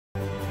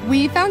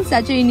We found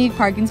such a unique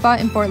parking spot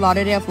in Fort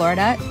Lauderdale,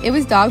 Florida. It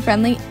was dog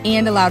friendly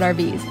and allowed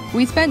RVs.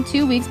 We spent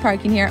 2 weeks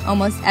parking here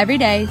almost every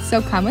day,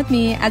 so come with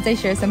me as I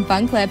share some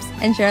fun clips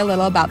and share a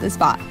little about the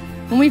spot.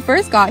 When we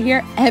first got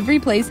here, every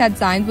place had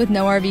signs with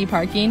no RV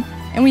parking,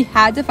 and we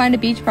had to find a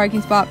beach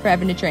parking spot for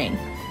Evan to train.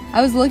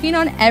 I was looking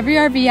on every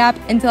RV app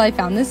until I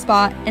found this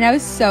spot, and I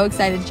was so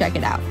excited to check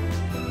it out.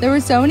 There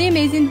were so many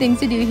amazing things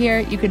to do here.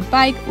 You could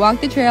bike,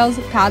 walk the trails,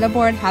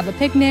 paddleboard, have a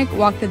picnic,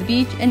 walk to the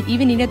beach, and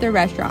even eat at their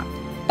restaurant.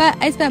 But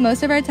I spent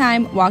most of our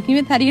time walking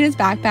with Teddy in his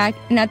backpack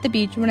and at the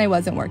beach when I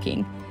wasn't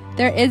working.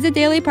 There is a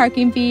daily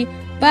parking fee,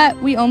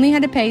 but we only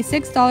had to pay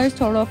 $6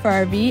 total for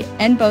RV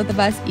and both of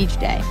us each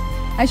day.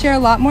 I share a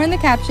lot more in the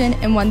caption,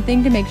 and one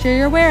thing to make sure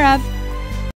you're aware of: